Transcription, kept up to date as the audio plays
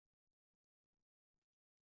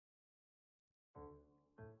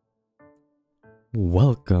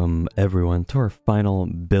Welcome everyone to our final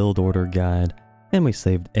build order guide, and we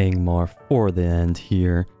saved Angmar for the end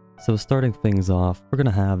here. So starting things off, we're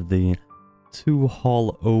gonna have the 2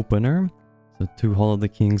 Hall opener, so 2 Hall of the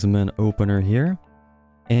Kingsmen opener here,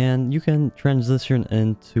 and you can transition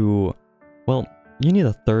into, well, you need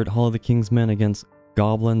a 3rd Hall of the Kingsmen against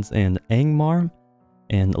goblins and Angmar,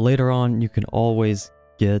 and later on you can always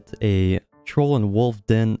get a Troll and Wolf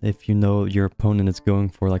Den if you know your opponent is going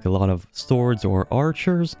for like a lot of swords or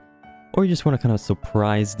archers, or you just want to kind of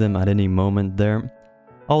surprise them at any moment there.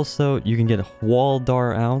 Also, you can get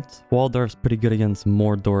Waldar out. Waldar is pretty good against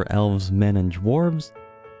Mordor elves, men, and dwarves.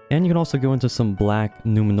 And you can also go into some black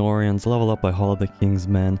Numenorians, level up by Hall of the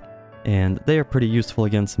Kingsmen, and they are pretty useful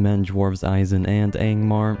against men, dwarves, Eisen, and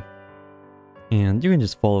Angmar. And you can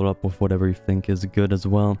just follow it up with whatever you think is good as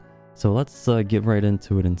well. So let's get right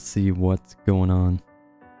into it and see what's going on.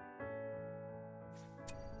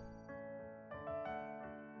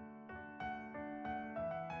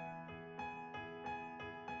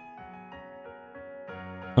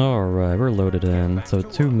 Alright, we're loaded in. So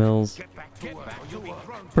 2 mills.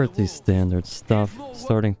 Pretty standard stuff.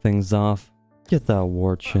 Starting things off, get that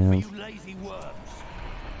war chant.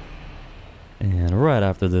 And right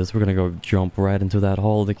after this, we're gonna go jump right into that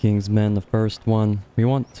Hall of the Kingsmen, the first one. We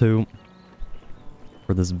want 2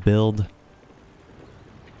 for this build.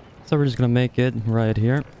 So we're just gonna make it right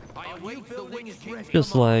here.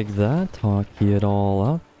 Just like that, hockey it all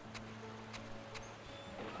up.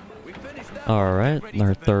 Alright,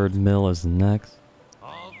 our 3rd mill is next.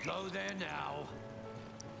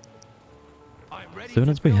 As soon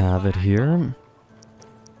as we have it here.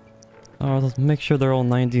 Oh, let's make sure they're all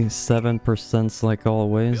 97% like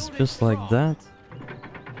always, just like that.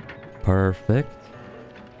 Perfect.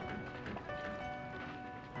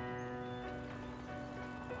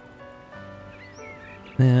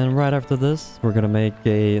 And right after this, we're gonna make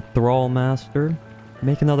a Thrall Master,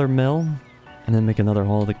 make another mill, and then make another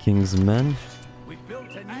Hall of the Kingsmen.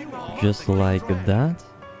 Just like that.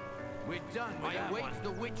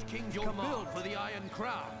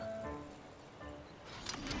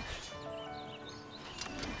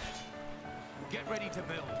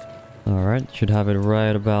 Alright, should have it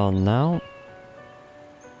right about now.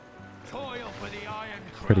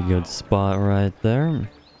 Pretty good spot right there.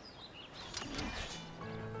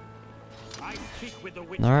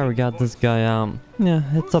 Alright, we got this guy out. Yeah,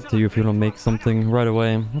 it's up to you if you want to make something right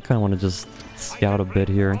away. I kind of want to just scout a bit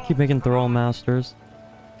here. Keep making Thrall Masters.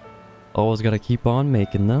 Always got to keep on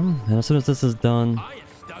making them. And as soon as this is done,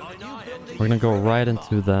 we're going to go right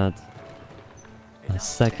into that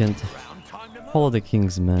 2nd Hall of the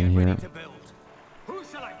Kingsmen here.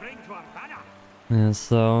 And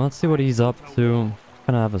so, let's see what he's up to.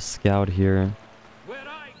 Kind of have a scout here.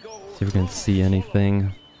 See if we can see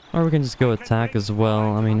anything. Or we can just go attack as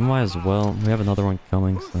well. I mean, might as well. We have another one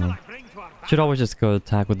coming, so... Should always just go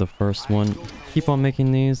attack with the first one. Keep on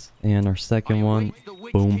making these. And our 2nd one.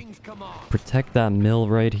 Boom. Protect that mill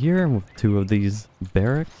right here with 2 of these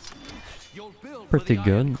barracks. Pretty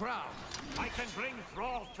good.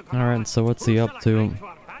 Alright, so what's he up to?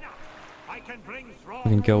 We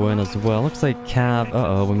can go in as well. Looks like Cav.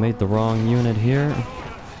 Uh-oh, we made the wrong unit here.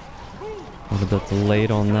 A little bit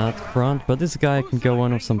late on that front, but this guy can go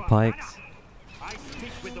in with some pikes.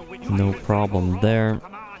 No problem there.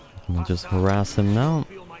 We'll just harass him now.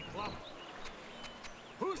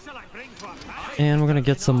 And we're gonna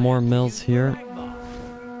get some more mills here.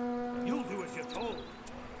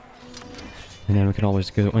 And then we can always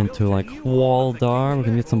go into like Waldar. We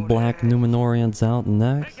can get some black Numenorians out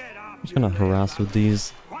next. I'm just gonna harass with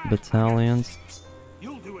these battalions.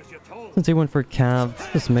 Since he went for Cav,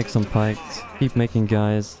 just make some pikes. Keep making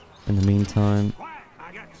guys in the meantime.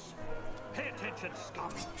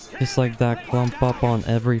 Just like that, clump up on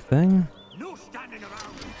everything.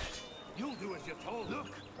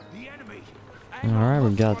 Alright,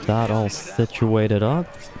 we got that all situated up.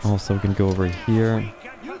 Also, we can go over here.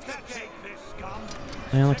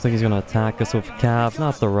 And it looks like he's gonna attack us with Cav.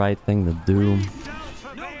 Not the right thing to do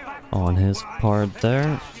on his part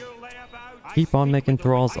there. Keep on making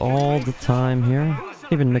thralls all the time here.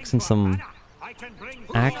 Even mixing some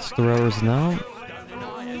axe throwers now.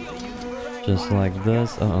 Just like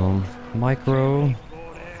this. Uh-oh. Micro.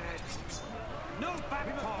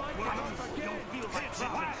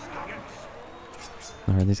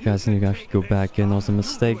 Alright, these guys need to actually go back in. That was a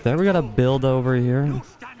mistake there. We got a build over here.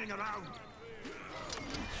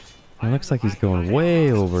 It looks like he's going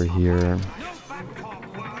way over here.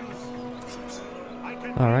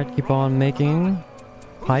 Alright, keep on making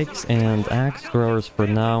pikes and axe throwers for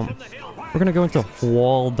now. We're gonna go into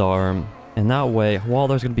Waldar And that way,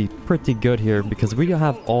 Waldar's gonna be pretty good here because we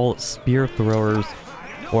have all spear throwers,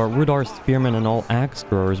 or Rudar spearmen and all axe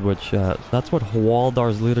throwers, which that's what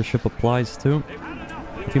Waldar's leadership applies to.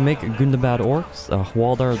 If you make Gundabad orcs,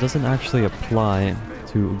 Waldar doesn't actually apply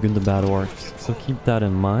to Gundabad orcs, so keep that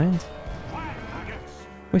in mind.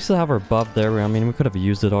 We still have our buff there. I mean, we could have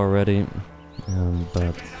used it already,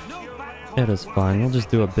 but it is fine. We'll just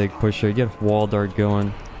do a big push here, get Waldar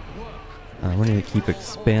going. We need to keep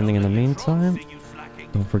expanding in the meantime.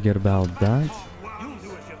 Don't forget about that.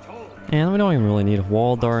 And we don't even really need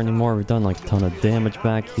Waldar anymore. We've done like a ton of damage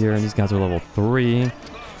back here, and these guys are level 3.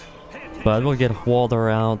 But we'll get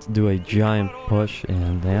Waldar out, do a giant push,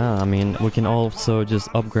 and yeah, I mean, we can also just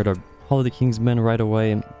upgrade our Hall of the King's Men right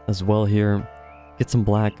away as well here. Get some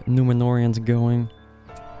black Numenorians going.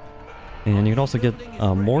 And you can also get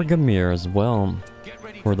Morgomir as well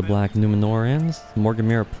for the black Numenorians.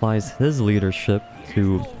 Morgomir applies his leadership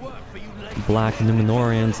to black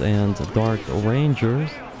Numenorians and dark rangers.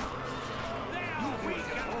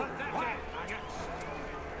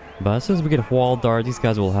 But as soon as we get Waldar, these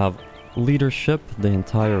guys will have leadership, the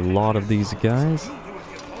entire lot of these guys.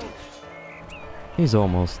 He's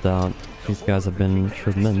almost out. These guys have been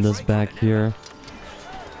tremendous back here.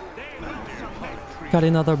 Got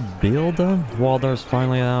another build. Waldar's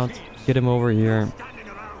finally out. Get him over here.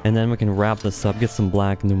 And then we can wrap this up. Get some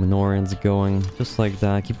black Numenorians going. Just like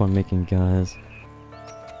that. Keep on making guys.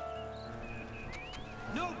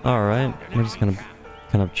 Alright. We're just kind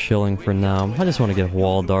of chilling for now. I just want to get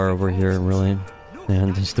Waldar over here, really.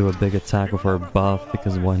 And just do a big attack with our buff,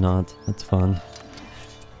 because why not? It's fun.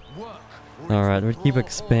 Alright, we keep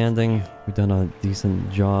expanding. We've done a decent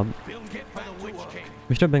job.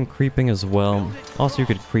 We should have been creeping as well. Also, you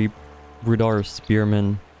could creep Rudar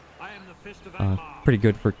Spearmen. Pretty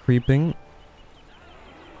good for creeping.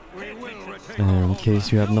 And in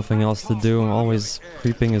case you have nothing else to do, always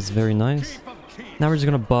creeping is very nice. Now we're just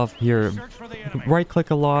gonna buff here. Right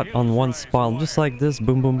click a lot on one spot, just like this.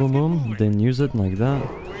 Boom, boom, boom, boom. Then use it like that.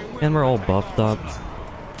 And we're all buffed up.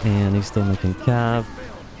 And he's still making cav.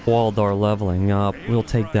 Waldar leveling up. We'll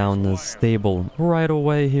take down this stable right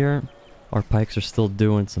away here. Our pikes are still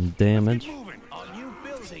doing some damage.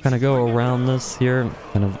 Kind of go around this here.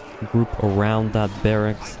 Kind of group around that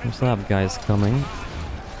barracks. We still have guys coming.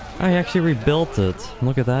 I actually rebuilt it.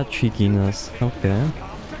 Look at that cheekiness. Okay.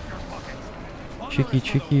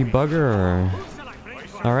 Cheeky bugger.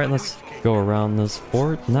 Alright, let's go around this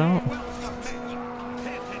fort now.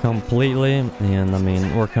 Completely. And I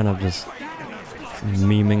mean, we're kind of just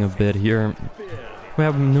memeing a bit here. We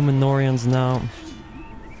have Numenorians now.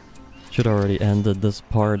 Should already ended this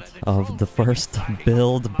part of the first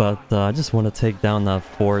build, but I just want to take down that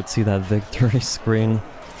fort, see that victory screen.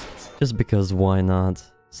 Just because why not?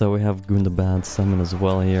 So we have Gundabad summon as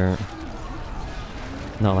well here.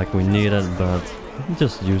 Not like we need it, but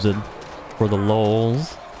just use it for the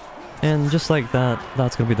lols. And just like that,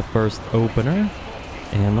 that's gonna be the first opener.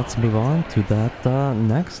 And let's move on to that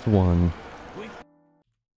next one.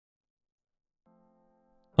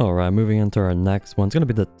 Alright, moving into our next one. It's gonna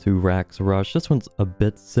be the 2-Rax Rush. This one's a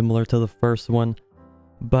bit similar to the first one,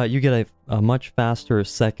 but you get a much faster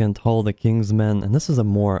second Hall of the King's Men, and this is a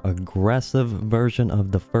more aggressive version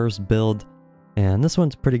of the first build. And this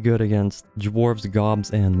one's pretty good against Dwarves, Gobs,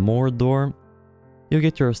 and Mordor. You'll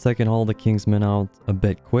get your second Hall of the King's Men out a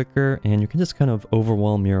bit quicker, and you can just kind of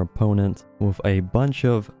overwhelm your opponent with a bunch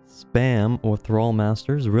of spam or Thrall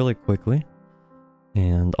Masters really quickly.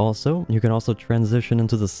 And also, you can also transition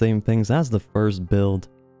into the same things as the first build.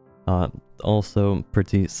 Also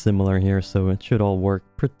pretty similar here, so it should all work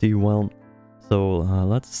pretty well. So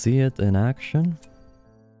let's see it in action.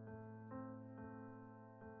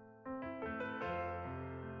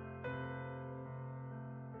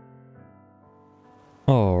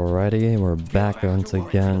 Alrighty, we're back once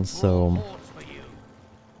again, so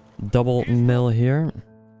double mill here.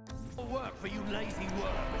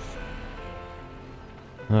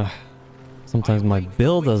 Sometimes my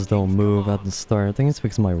builders don't move at the start. I think it's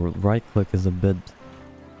because my right click is a bit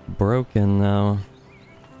broken now.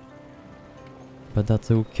 But that's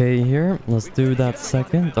okay here. Let's do that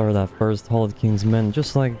second, or that first Hall of the King's Men,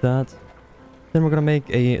 just like that. Then we're gonna make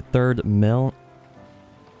a third mill.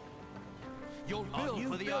 Your build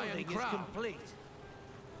for the Iron Crown.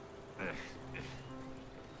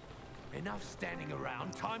 Enough standing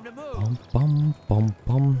around, time to move. Bum, bum, bum,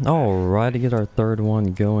 bum. Alright, to get our third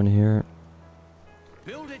one going here.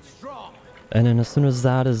 Build it strong. And then as soon as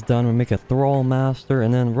that is done, we make a Thrall Master,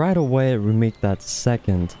 and then right away we make that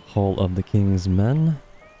second Hall of the King's Men.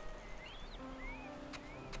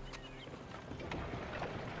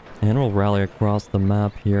 And we'll rally across the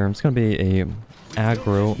map here. It's going to be a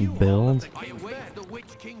aggro build. You wait the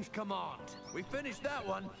Witch King's command. We finished that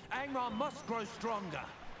one. Angmar must grow stronger.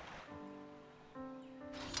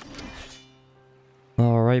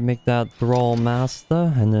 Alright, make that Thrall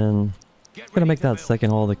Master, and then gonna make that second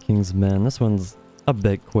Hall of the King's Men. This one's a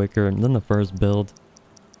bit quicker than the first build,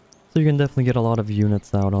 so you can definitely get a lot of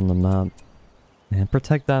units out on the map. And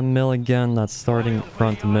protect that mill again, that starting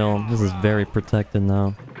front mill. This is very protected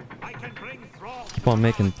now. Keep on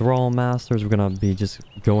making Thrall Masters. We're gonna be just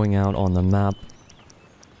going out on the map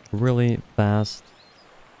really fast.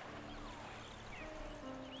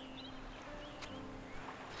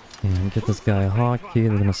 And get this guy a hotkey.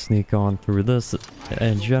 They're gonna sneak on through this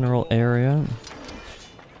general area.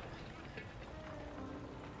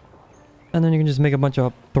 And then you can just make a bunch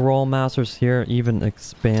of Thrall Masters here, even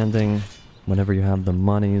expanding whenever you have the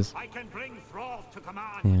monies.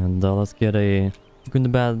 And let's get a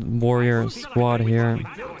Gundabad warrior squad here.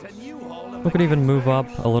 We could even move up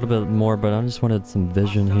a little bit more, but I just wanted some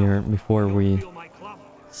vision here before we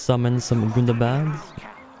summon some Gundabads.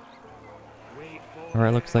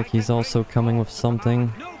 Alright, looks like he's also coming with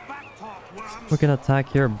something. We can attack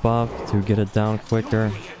here buff to get it down quicker.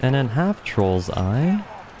 And then half Troll's Eye.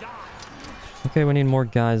 Okay, we need more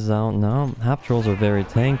guys out now. Half Trolls are very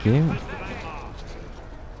tanky.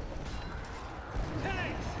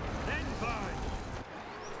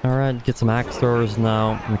 Alright, get some axe throwers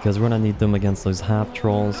now, because we're gonna need them against those half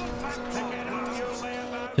trolls.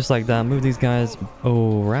 Just like that, move these guys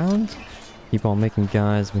around. Keep on making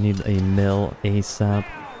guys. We need a mill ASAP.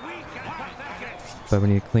 But we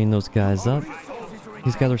need to clean those guys up.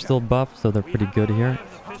 These guys are still buffed, so they're pretty good here.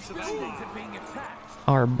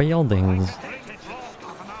 Our buildings.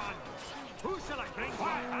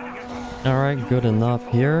 Alright, good enough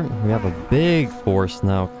here. We have a big force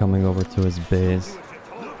now coming over to his base.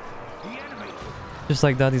 Just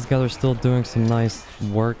like that, these guys are still doing some nice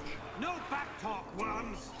work.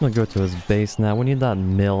 I'm gonna go to his base now. We need that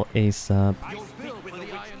mill ASAP.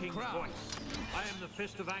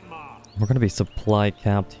 We're gonna be supply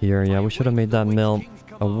capped here. Yeah, we should have made that mill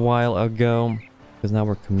a while ago, because now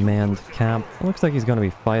we're command capped. It looks like he's gonna be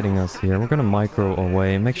fighting us here. We're gonna micro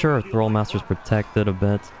away. Make sure our Thrall Master's protected a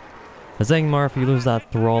bit. As Angmar, if you lose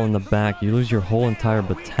that Thrall in the back, you lose your whole entire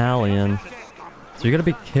battalion. So you gotta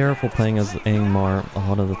be careful playing as Angmar a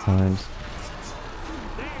lot of the times.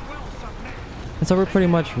 And so we're pretty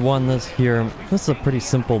much won this here. This is a pretty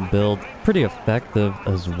simple build, pretty effective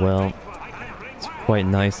as well. It's quite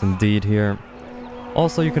nice indeed here.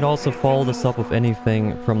 Also, you could also follow this up with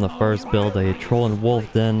anything from the first build, a Troll and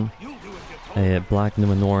Wolf Den, a Black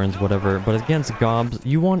Numenorians, whatever. But against Gobs,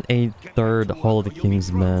 you want a third Hall of the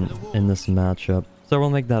King's Men in this matchup. So we'll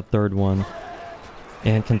make that third one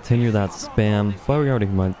and continue that spam. But we already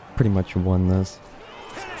pretty much won this.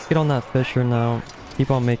 Get on that Fisher now. Keep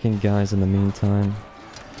on making guys in the meantime.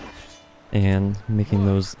 And making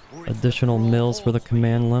those additional mills for the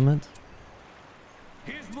command limit.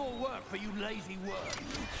 Here's more work for you lazy worms.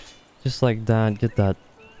 Just like that, get that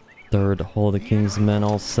third Hall of the King's Men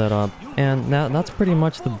all set up. And now that's pretty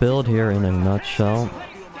much the build here in a nutshell.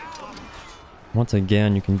 Once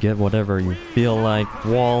again, you can get whatever you feel like.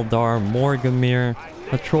 LotR, Morgomir,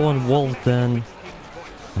 a Troll and Wolf Den.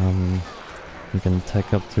 You can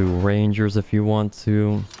tech up to Rangers if you want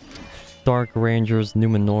to. Dark Rangers,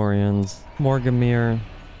 Numenorians, Morgomir,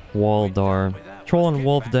 LotR. Troll and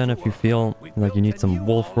Wolf Den if you feel like you need some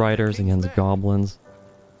Wolf Riders against Goblins.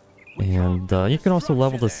 And you can also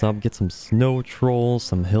level this up, get some Snow Trolls,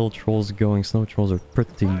 some Hill Trolls going. Snow Trolls are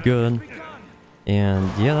pretty good. And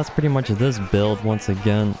yeah, that's pretty much this build once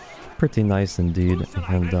again. Pretty nice indeed.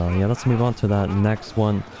 And yeah, let's move on to that next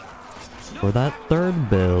one for that third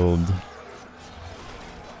build.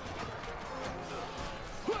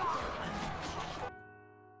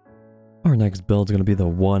 Our next build is going to be the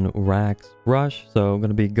RotWK Rush. So I'm going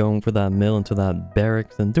to be going for that mill into that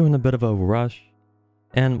barracks and doing a bit of a rush.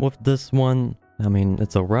 And with this one, I mean,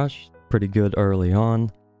 it's a rush. Pretty good early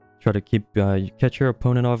on. Try to keep catch your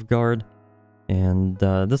opponent off guard. And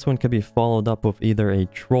this one could be followed up with either a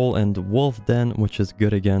Troll and Wolf Den, which is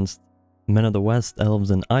good against Men of the West,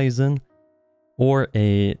 Elves, and Eisen. Or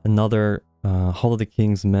another Hall of the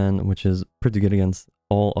King's Men, which is pretty good against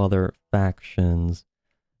all other factions.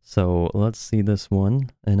 So let's see this one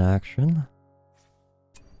in action.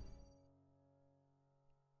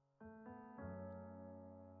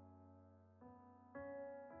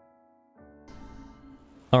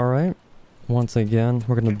 Alright, once again,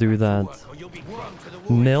 we're gonna do that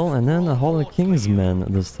mill and then a Hall of the King's Men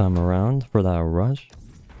this time around for that rush.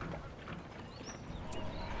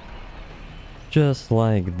 Just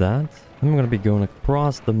like that. I'm gonna be going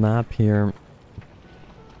across the map here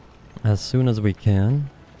as soon as we can.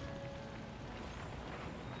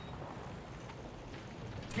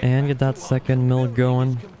 And get that second mill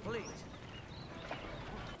going.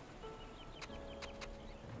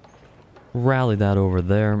 Rally that over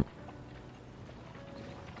there.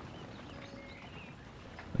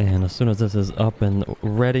 And as soon as this is up and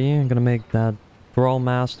ready, I'm gonna make that Thrall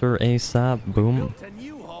Master ASAP. Boom.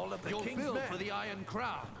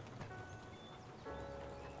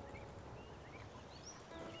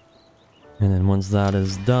 And then once that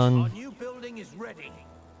is done,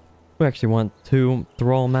 we actually want 2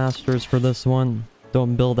 Thrall Masters for this one.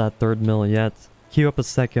 Don't build that third mill yet. Queue up a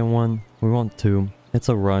second one. We want 2. It's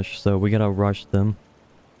a rush, so we gotta rush them.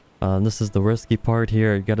 This is the risky part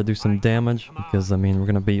here. You gotta do some damage because, I mean, we're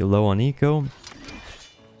gonna be low on eco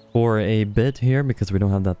for a bit here because we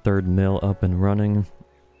don't have that third mill up and running.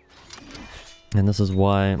 And this is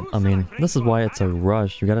why, I mean, this is why it's a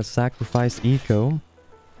rush. You gotta sacrifice eco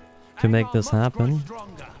to make this happen.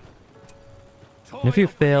 And if you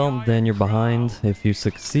fail, then you're behind. If you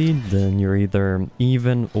succeed, then you're either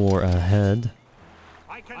even or ahead,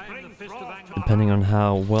 depending on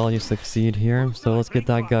how well you succeed here. So let's get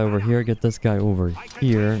that guy over here, get this guy over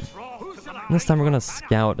here. This time we're gonna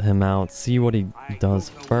scout him out, see what he does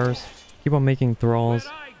first. Keep on making thralls.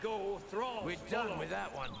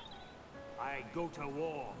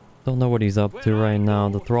 Don't know what he's up to right now.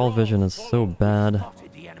 The thrall vision is so bad.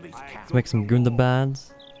 Let's make some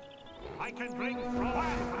Gundabads.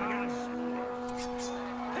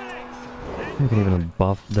 We can even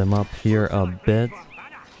buff them up here a bit.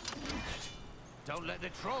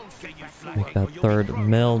 Make that third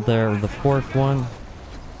mill there, the fourth one.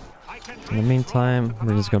 In the meantime,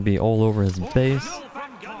 we're just gonna be all over his base.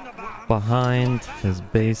 Behind his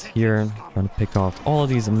base here. Trying to pick off all of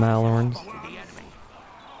these Malorns.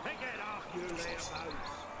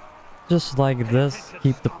 Just like this,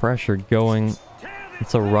 keep the pressure going.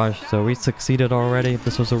 It's a rush, so we succeeded already. If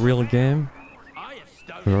this was a real game,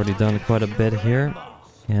 we've already done quite a bit here.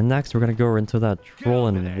 And next we're gonna go into that troll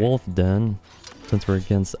and wolf den, since we're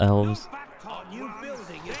against elves.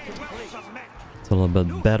 It's a little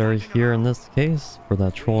bit better here in this case for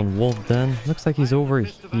that troll and wolf den. Looks like he's over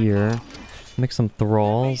here. Make some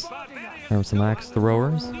thralls or some axe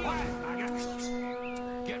throwers.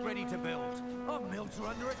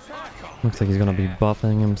 Looks like he's gonna be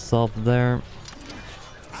buffing himself there.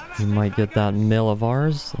 We might get that mill of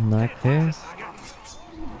ours in that case.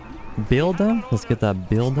 Builda? Let's get that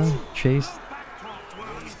Builda chased.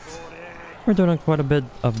 We're doing quite a bit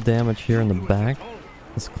of damage here in the back.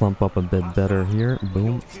 Let's clump up a bit better here.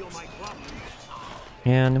 Boom.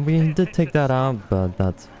 And we did take that out, but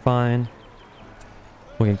that's fine.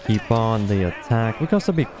 We can keep on the attack. We can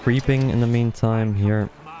also be creeping in the meantime here.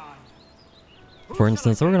 For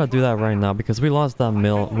instance, we're gonna do that right now because we lost that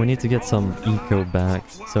mill. We need to get some eco back.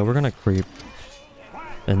 So we're gonna creep.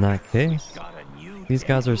 In that case, these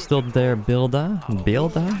guys are still there. Builda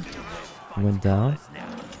went down.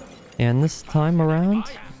 And this time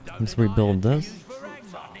around, let's rebuild this.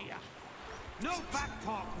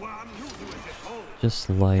 Just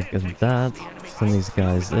like that. Send these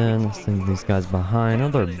guys in, send these guys behind.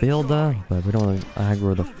 Another Builda, but we don't want to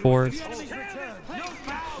aggro the fort.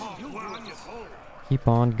 Keep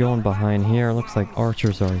on going behind here. Looks like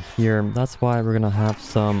archers are here. That's why we're gonna have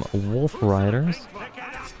some Wolfriders.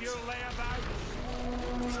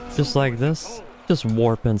 Just like this. Just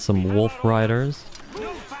warp in some Wolfriders.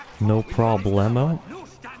 No problemo.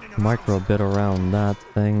 Micro bit around that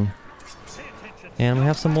thing. And we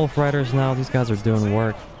have some Wolfriders now. These guys are doing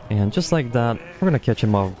work. And just like that, we're gonna catch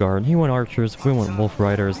him off guard. He went archers, we went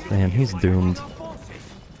Wolfriders, and he's doomed.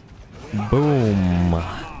 Boom.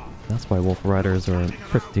 That's why Wolfriders are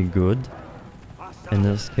pretty good in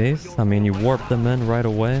this case. I mean, you warp them in right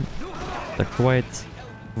away. They're quite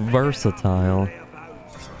versatile,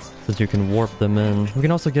 since you can warp them in. We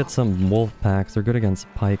can also get some wolf packs. They're good against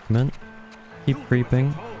pikemen. Keep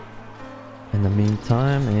creeping in the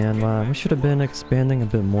meantime, and we should have been expanding a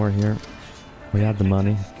bit more here. We had the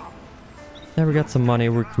money. Yeah, we got some money,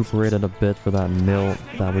 recuperated a bit for that mill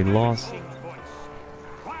that we lost.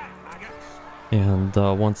 And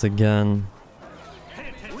once again,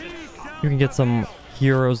 you can get some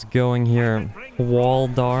heroes going here.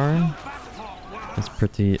 LotR is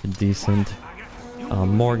pretty decent.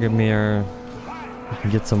 Morgomir, you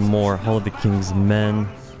can get some more Hall of the King's Men.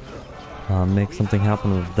 Make something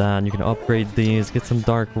happen with that. You can upgrade these, get some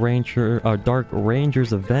Dark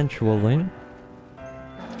Rangers eventually.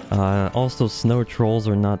 Also, Snow Trolls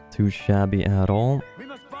are not too shabby at all.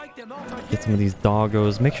 Get some of these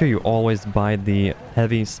doggos. Make sure you always buy the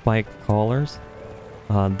heavy spiked collars.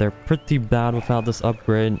 They're pretty bad without this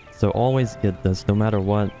upgrade, so always get this no matter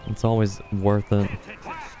what. It's always worth it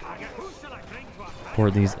for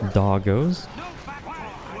these doggos.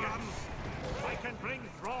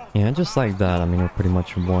 Yeah, just like that. I mean, we're pretty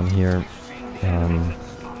much won here.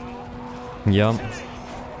 Yep.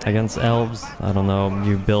 Against elves, I don't know,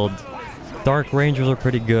 you build... Dark Rangers are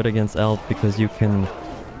pretty good against elves because you can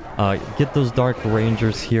get those Dark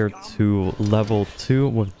Rangers here to level 2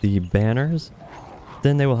 with the banners.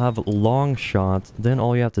 Then they will have long shot. Then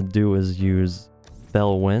all you have to do is use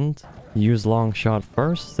Fell Wind. Use long shot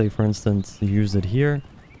first. Say for instance, you use it here.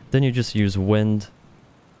 Then you just use wind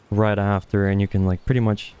right after, and you can like pretty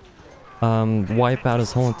much wipe out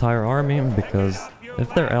his whole entire army, because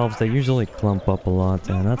if they're elves, they usually clump up a lot,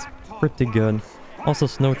 and that's pretty good. Also,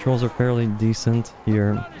 snow trolls are fairly decent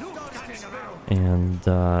here. And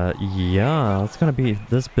yeah, it's gonna be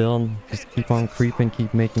this build. Just keep on creeping,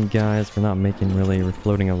 keep making guys. We're not making really, we're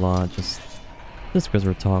floating a lot. Just because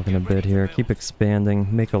we're talking a bit here. Keep expanding,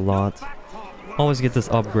 make a lot. Always get this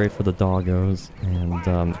upgrade for the doggos.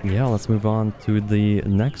 And yeah, let's move on to the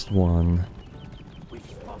next one.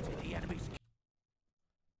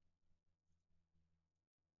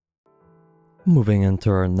 Moving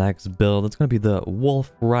into our next build, it's gonna be the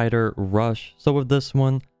Wolfrider Rush. So with this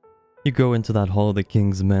one, you go into that Hall of the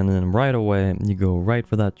King's Men, and right away, you go right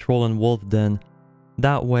for that Troll and Wolf Den.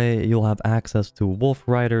 That way, you'll have access to Wolf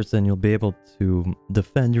Riders, and you'll be able to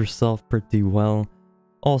defend yourself pretty well.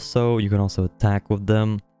 Also, you can also attack with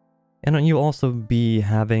them. And you'll also be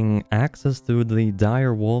having access to the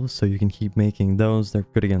Dire Wolves, so you can keep making those. They're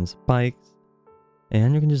good against spikes.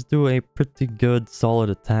 And you can just do a pretty good, solid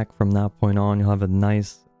attack from that point on. You'll have a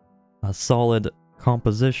nice, solid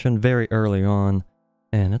composition very early on.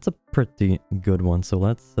 And it's a pretty good one, so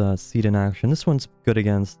let's see it in action. This one's good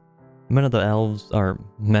against Men of the Elves, or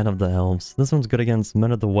Men of the Elves. This one's good against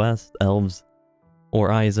Men of the West, Elves,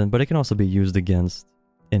 or Eisen, but it can also be used against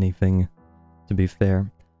anything, to be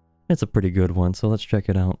fair. It's a pretty good one, so let's check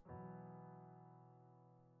it out.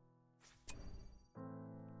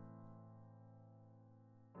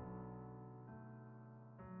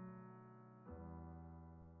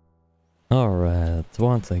 Alright,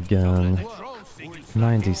 once again,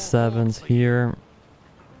 97s here.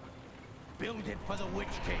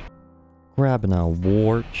 Grabbing a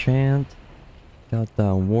war chant. Got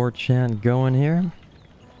the war chant going here.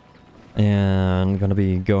 And gonna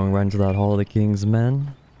be going right into that Hall of the King's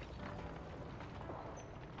Men.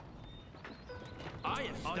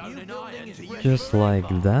 Just like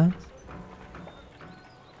that.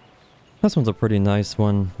 This one's a pretty nice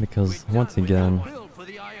one because, once again,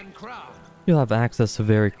 you'll have access to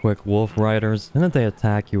very quick Wolf Riders, and if they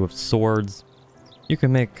attack you with swords, you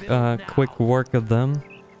can make quick work of them.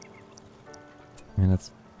 And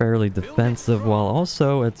it's fairly defensive, while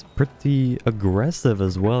also it's pretty aggressive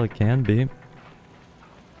as well, it can be.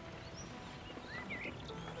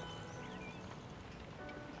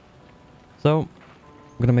 So, I'm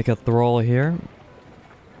gonna make a thrall here.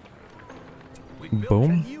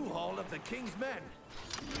 Boom.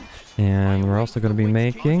 And we're also going to be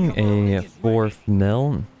making a 4th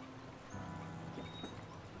mill.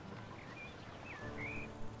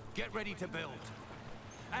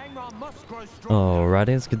 Alrighty,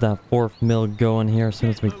 let's get that 4th mill going here as soon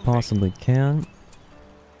as we possibly can.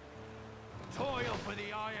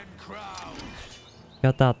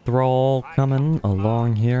 Got that thrall coming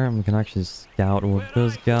along here. We can actually scout with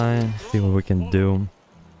this guy, see what we can do.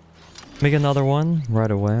 Make another one right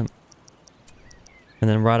away. And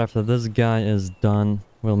then right after this guy is done,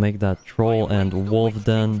 we'll make that Troll and Wolf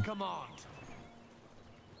Den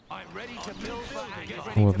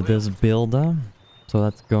with this builder. So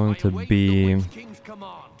that's going to be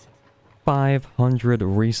 500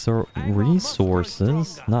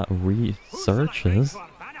 resources, not researches.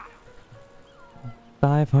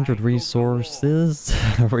 500 resources,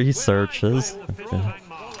 researches. Okay.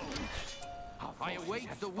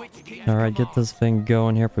 Alright, get this thing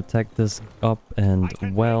going here, protect this up and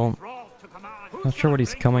well. Not sure what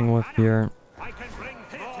he's coming with here.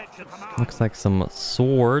 Looks like some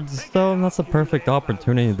swords, so that's a perfect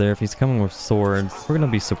opportunity there. If he's coming with swords, we're gonna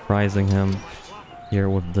be surprising him here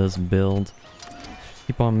with this build.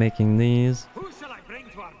 Keep on making these.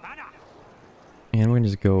 And we can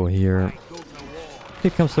just go here. If he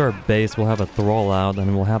comes to our base, we'll have a thrall out,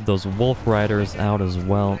 and we'll have those Wolf Riders out as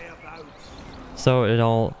well. So it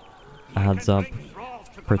all adds up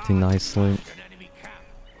pretty nicely.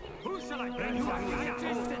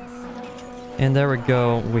 And there we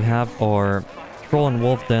go. We have our Troll and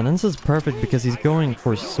Wolf Den. And this is perfect because he's going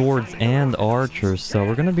for swords and archers. So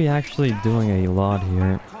we're going to be actually doing a lot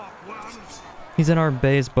here. He's in our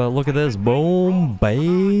base, but look at this. Boom,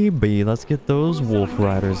 baby. Let's get those Wolf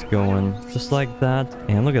Riders going. Just like that.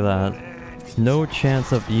 And look at that. No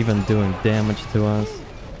chance of even doing damage to us.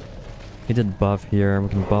 He did buff here. We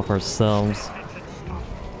can buff ourselves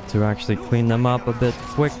to actually clean them up a bit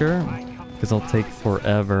quicker. Because it'll take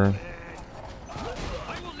forever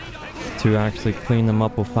to actually clean them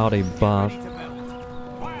up without a buff.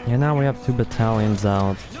 And now we have 2 battalions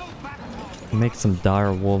out. Make some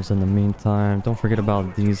dire wolves in the meantime. Don't forget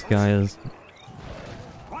about these guys.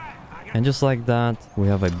 And just like that, we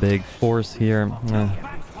have a big force here.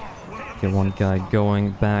 Get one guy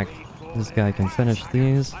going back. This guy can finish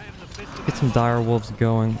these. Get some dire wolves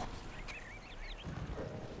going.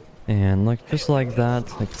 And like just like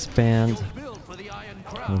that, expand.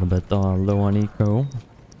 A little bit low on eco.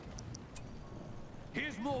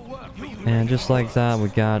 And just like that, we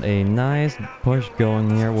got a nice push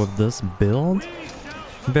going here with this build.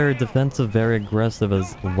 Very defensive, very aggressive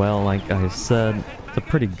as well, like I said. It's a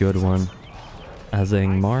pretty good one as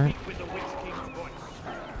Angmar.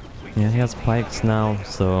 Yeah, he has pikes now,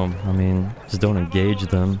 so, I mean, just don't engage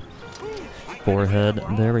them. Forehead,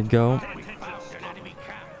 there we go.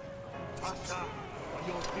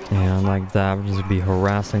 And like that, we're just gonna be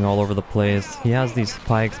harassing all over the place. He has these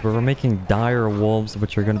pikes, but we're making dire wolves,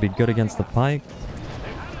 which are gonna be good against the pike.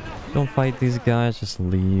 Don't fight these guys, just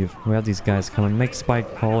leave. We have these guys coming. Make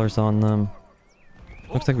spike collars on them.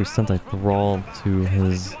 Looks like we sent a thrall to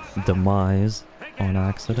his demise on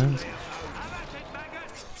accident.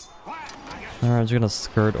 Alright, just gonna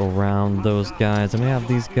skirt around those guys. And we have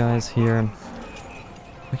these guys here.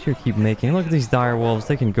 Make sure you keep making. Look at these dire wolves,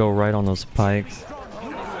 they can go right on those pikes.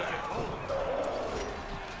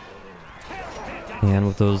 And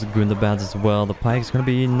with those Gundabads as well, the pike's gonna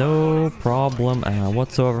be no problem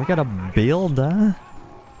whatsoever. We got a Builder.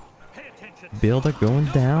 Builder going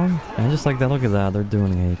down. And just like that, look at that. They're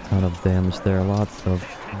doing a ton of damage there. Lots of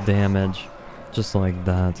damage. Just like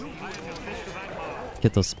that.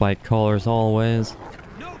 Get those spike collars always.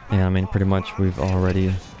 And I mean, pretty much we've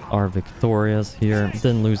already are victorious here.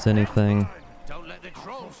 Didn't lose anything.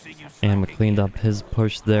 And we cleaned up his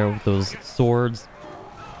push there with those swords.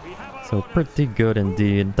 So pretty good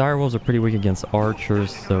indeed. Direwolves are pretty weak against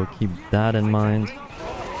archers, so keep that in mind.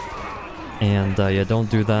 And yeah,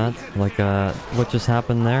 don't do that. Like what just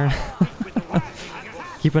happened there.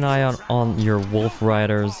 Keep an eye out on your wolf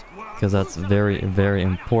riders, because that's very, very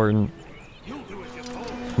important.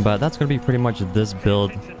 But that's going to be pretty much this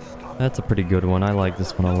build. That's a pretty good one. I like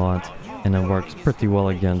this one a lot. And it works pretty well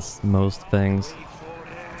against most things.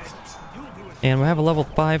 And we have a level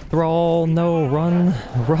 5 thrall. No, run.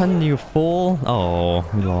 Run, you fool. Oh,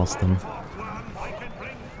 we lost him.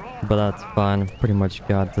 But that's fine. Pretty much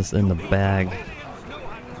got this in the bag.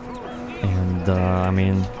 And, I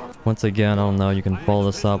mean, once again, I don't know. You can follow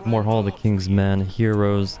this up. More Hall of the King's Men,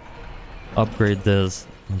 heroes. Upgrade this.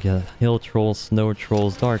 You get hill trolls, snow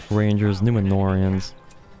trolls, dark rangers, Numenorians.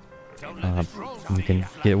 You can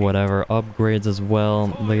get whatever upgrades as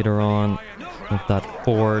well later on with that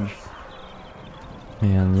forge.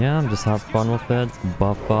 And yeah, just have fun with it,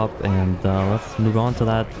 buff up, and let's move on to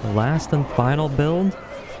that last and final build.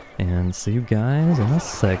 And see you guys in a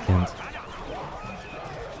second.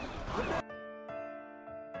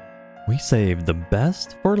 We saved the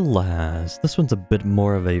best for last. This one's a bit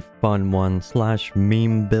more of a fun one /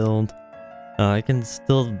 meme build. It can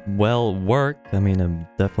still well work. I mean,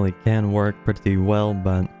 it definitely can work pretty well,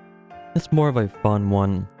 but it's more of a fun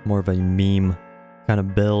one, more of a meme kind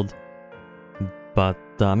of build. But,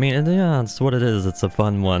 I mean, yeah, that's what it is. It's a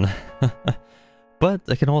fun one. But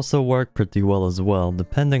it can also work pretty well as well,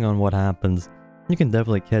 depending on what happens. You can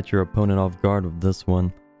definitely catch your opponent off guard with this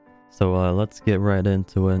one. So, let's get right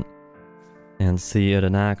into it and see it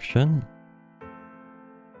in action.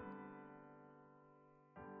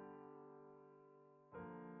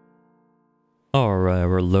 Alright,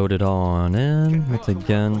 we're loaded on in. Once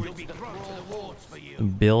again,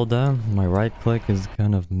 Builder. My right click is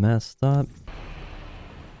kind of messed up.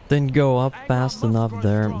 Didn't go up fast enough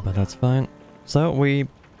there, but that's fine. So we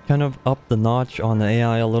kind of upped the notch on the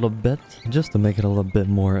AI a little bit, just to make it a little bit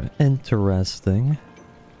more interesting.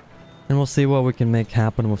 And we'll see what we can make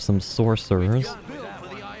happen with some sorcerers.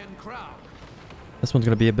 This one's going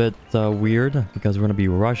to be a bit weird, because we're going to be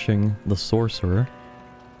rushing the sorcerer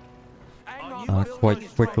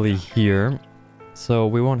quite quickly here. So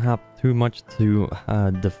we won't have too much to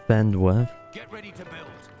defend with.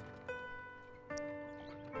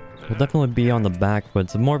 We'll definitely be on the back foot.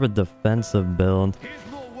 It's more of a defensive build.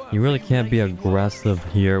 You really can't be aggressive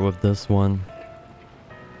here with this one.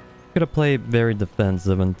 You gotta play very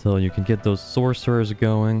defensive until you can get those sorcerers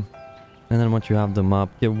going. And then once you have them up,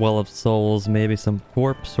 get Well of Souls, maybe some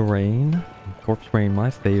Corpse Rain. Corpse Rain, my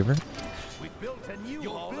favorite. We built a new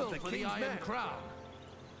hall of the King's Iron Crown.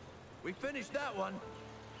 We finished that one.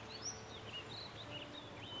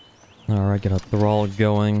 Alright, get a Thrall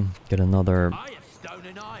going. Get another Stone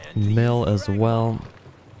and iron mill as well.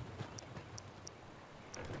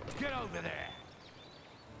 Get over there.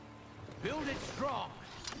 Build it strong.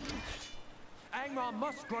 Angmar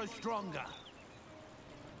must grow stronger.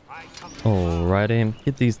 Alrighty,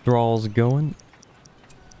 get these thralls going.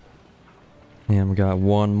 And we got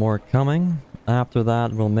one more coming. After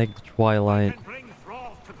that, we'll make the Twilight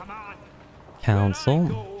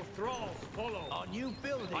Council.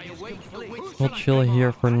 We'll chill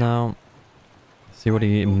here for now. See what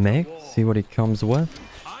he makes, see what he comes with.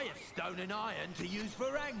 I have stone and iron to use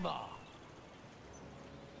for Angmar.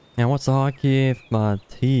 And what's the hockey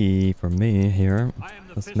tea for me here?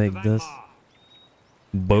 Let's make this.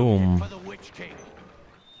 Boom. For the Witch King.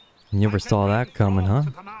 You never saw that coming, huh?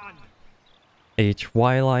 A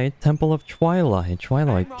Twilight, Temple of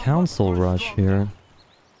Twilight Council Rush here.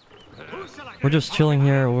 We're just chilling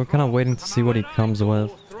here. We're kind of waiting to see what he comes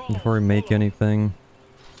with before we make anything.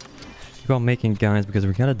 Keep on making guys because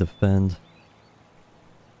we gotta defend.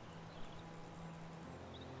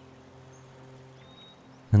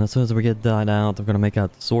 And as soon as we get that out, I'm gonna make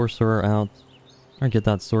that Sorcerer out. Or get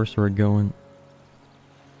that Sorcerer going.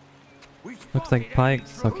 Looks like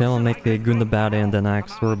pikes. Okay, I'll make a Gundabad and an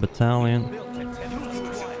Axor Battalion.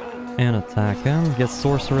 And attack him. Get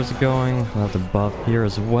Sorcerers going. We'll have the buff here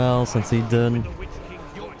as well, since he did.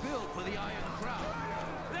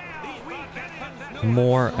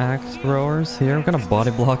 More Axe Throwers here. I'm gonna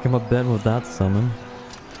body block him a bit with that summon.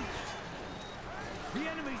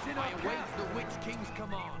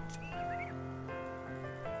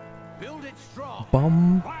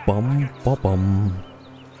 Bum, bum, bum, bum.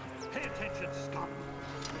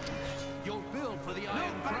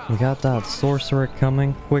 We got that Sorcerer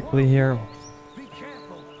coming quickly here.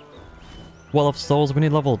 Well of Souls, we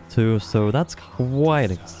need level 2, so that's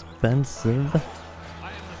quite expensive.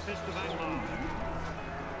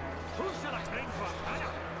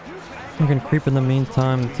 We can creep in the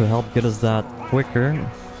meantime to help get us that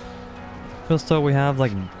quicker. Just so we have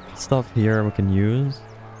like stuff here we can use.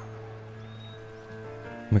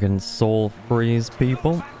 We can soul freeze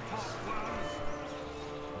people.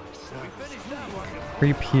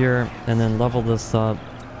 Creep here and then level this up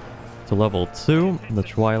to level 2, the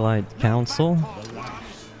Twilight Council.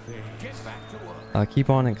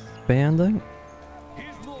 Keep on expanding.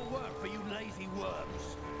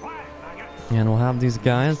 And we'll have these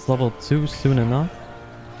guys level 2 soon enough.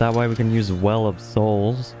 That way we can use Well of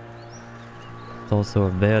Souls. It's also a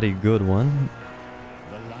very good one.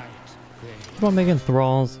 Keep on making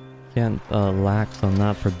thralls. Can't lax on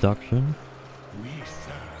that production.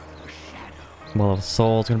 Well of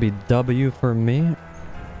Souls gonna be W for me.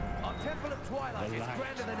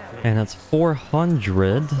 And it's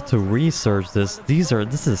 400 to research this.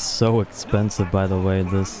 This is so expensive, by the way,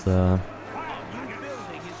 this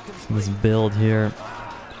build here.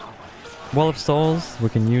 Well of Souls, we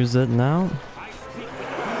can use it now.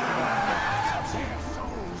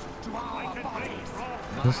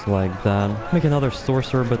 Just like that. Make another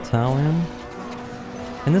Sorcerer Battalion.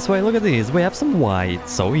 And this way, look at these. We have some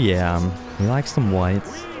whites. Oh yeah, we like some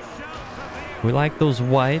whites. We like those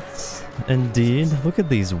whites, indeed. Look at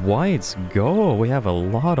these whites go. We have a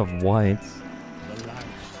lot of whites.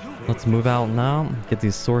 Let's move out now. Get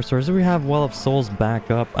these sorcerers. We have Well of Souls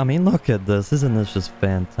back up. I mean, look at this. Isn't this just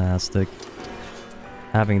fantastic?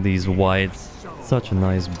 Having these whites. Such a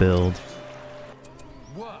nice build.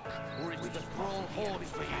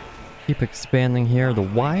 Keep expanding here. The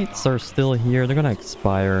whites are still here. They're gonna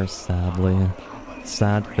expire, sadly.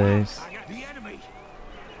 Sad face.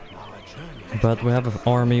 But we have an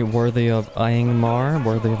army worthy of Angmar,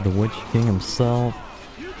 worthy of the Witch King himself.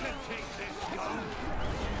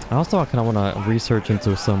 I also kind of want to research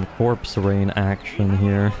into some Corpse Rain action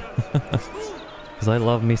here. Because I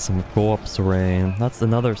love me some Corpse Rain. That's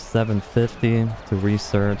another 750 to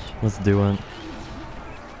research. Let's do it.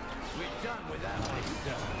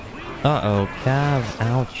 Uh-oh, Cav.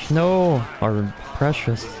 Ouch. No! Our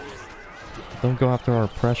precious. Don't go after our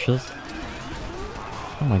precious.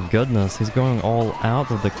 Oh my goodness, he's going all out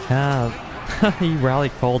with the Cav. He rally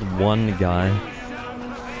called one guy.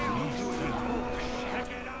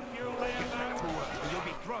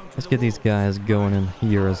 Let's get these guys going in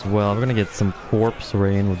here as well. We're gonna get some Corpse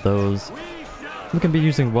Rain with those. We can be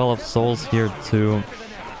using Well of Souls here too.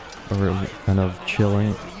 Or kind of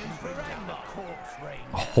chilling.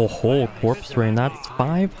 Oh, corpse rain, that's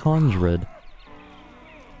 500.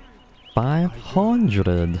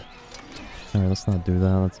 500! Alright, let's not do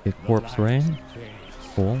that. Let's get corpse rain.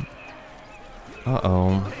 Cool.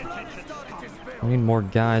 Uh-oh. We need more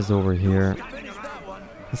guys over here.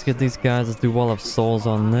 Let's get these guys. Let's do Wall of Souls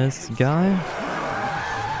on this guy.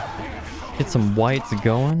 Get some whites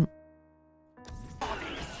going.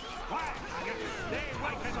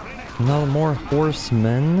 No more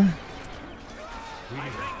horsemen.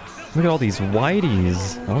 Look at all these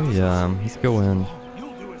whiteys. Oh yeah, let's go in.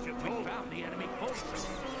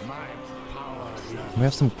 We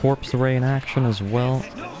have some corpse array in action as well.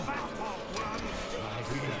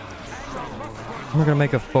 We're gonna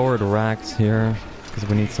make a forward racks here because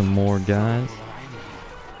we need some more guys.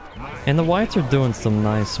 And the whites are doing some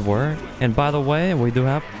nice work. And by the way, we do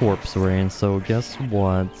have corpse rain, so guess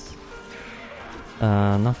what?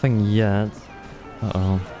 Nothing yet.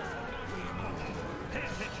 Uh-oh.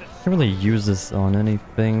 Can't really use this on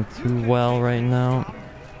anything too well right now.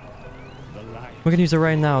 We can use it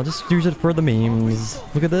right now. Just use it for the memes.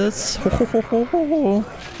 Look at this.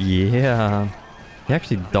 Yeah. He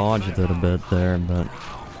actually dodged it a bit there, but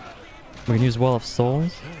we can use Wall of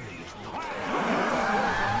Souls.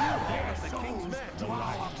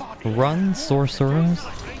 Run, sorcerers.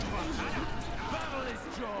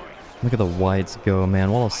 Look at the whites go,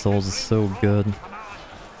 man. Wall of Souls is so good.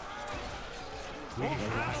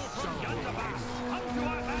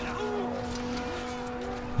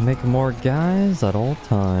 Make more guys at all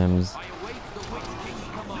times.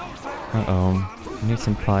 Uh-oh. Need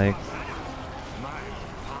some pikes.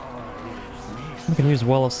 We can use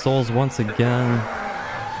Wall of Souls once again.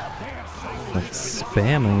 Like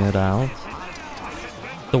spamming it out.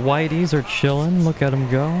 The whiteys are chilling. Look at them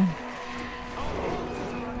go.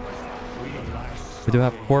 We do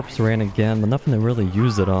have Corpse Rain again, but nothing to really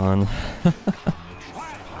use it on.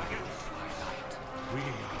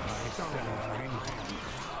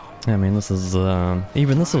 I mean, this is,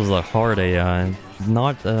 even this was a hard AI.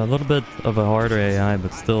 Not a little bit of a harder AI,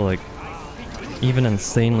 but still, like, even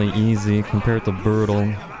insanely easy compared to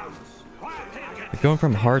brutal. Like, going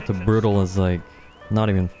from hard to brutal is, like, not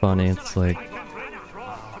even funny. It's, like,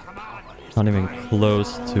 not even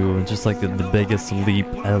close to just, like, the biggest leap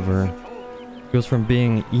ever. It goes from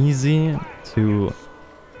being easy to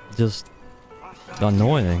just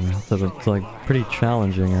annoying to, like, pretty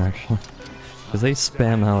challenging, actually. Because they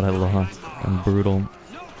spam out a lot and brutal.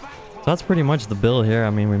 So that's pretty much the build here. I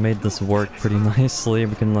mean, we made this work pretty nicely.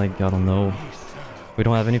 We can, like, I don't know. We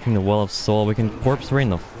don't have anything to Well of Soul. We can Corpse Rain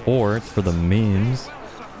the fort for the memes.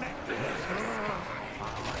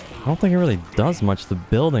 I don't think it really does much to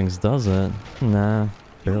buildings, does it? Nah,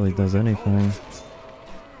 barely does anything.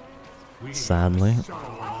 Sadly.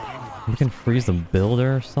 We can freeze the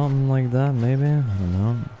builder or something like that, maybe? I don't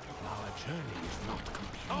know.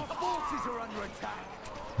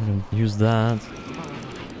 We can use that.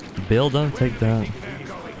 Builder, take that.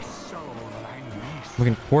 We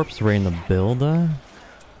can Corpse Rain the builder.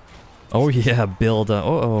 Oh yeah, builder.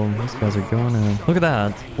 Uh-oh, these guys are going in. Look at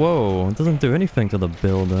that. Whoa, it doesn't do anything to the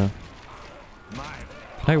builder.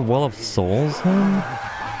 Can I Well of Souls him?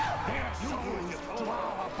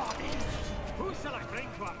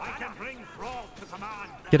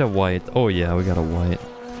 Get a white. Oh yeah, we got a white.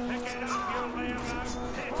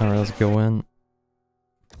 Alright, let's go in.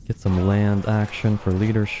 Get some land action for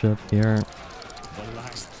leadership here.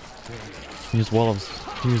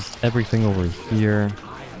 Use everything over here.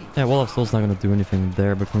 Yeah, Wall of Soul's not gonna do anything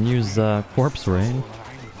there, but can use Corpse Rain.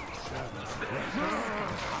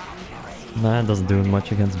 Nah, it doesn't do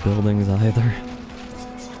much against buildings either.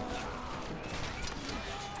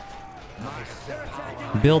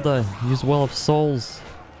 Build use Well of Souls.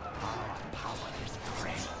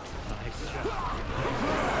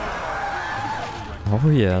 Oh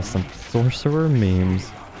yeah, some sorcerer memes.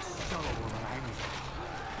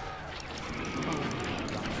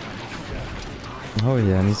 Oh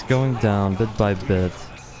yeah, and he's going down bit by bit.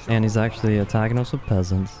 And he's actually attacking us with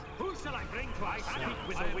peasants.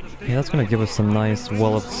 Yeah, that's gonna give us some nice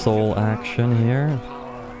Well of Soul action here.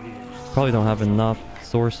 Probably don't have enough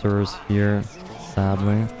sorcerers here,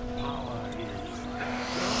 sadly.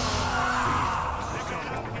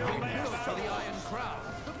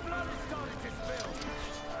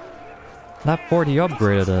 That fort, he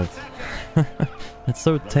upgraded it. It's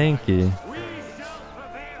so tanky.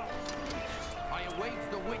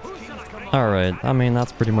 Alright, I mean,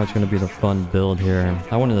 that's pretty much going to be the fun build here.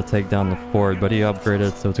 I wanted to take down the fort, but he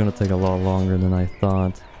upgraded, so it's going to take a lot longer than I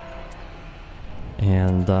thought.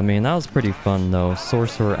 And, I mean, that was pretty fun, though.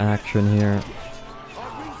 Sorcerer action here.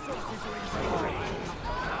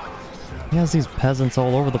 He has these peasants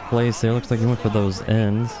all over the place. It looks like he went for those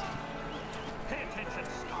inns.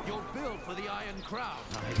 You'll build for the Iron Crown.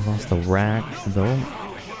 He lost the rack, though.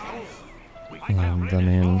 And, I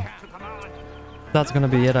mean, that's gonna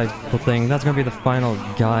be it, I think. That's gonna be the final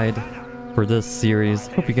guide for this series.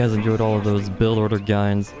 Hope you guys enjoyed all of those build order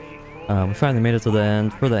guides. We finally made it to the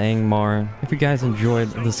end for the Angmar. If you guys enjoyed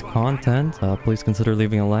this content, please consider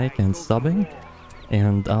leaving a like and subbing.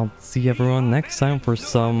 And I'll see everyone next time for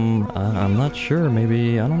some, I'm not sure,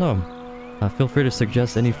 maybe, I don't know. Feel free to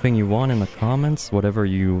suggest anything you want in the comments, whatever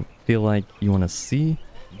you feel like you want to see.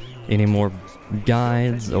 Any more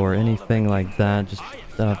guides or anything like that, just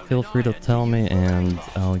feel free to tell me and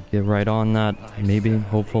I'll get right on that, maybe,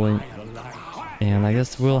 hopefully. And I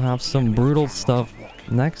guess we'll have some brutal stuff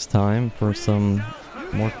next time for some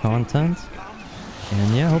more content.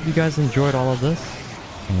 And yeah, hope you guys enjoyed all of this.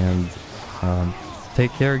 And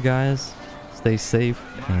take care, guys. Stay safe.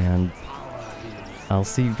 And I'll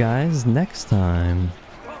see you guys next time.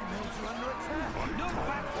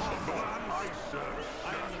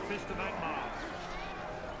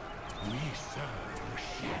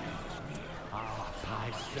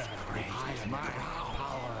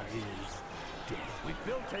 We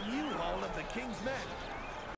built a new hall of the King's Men.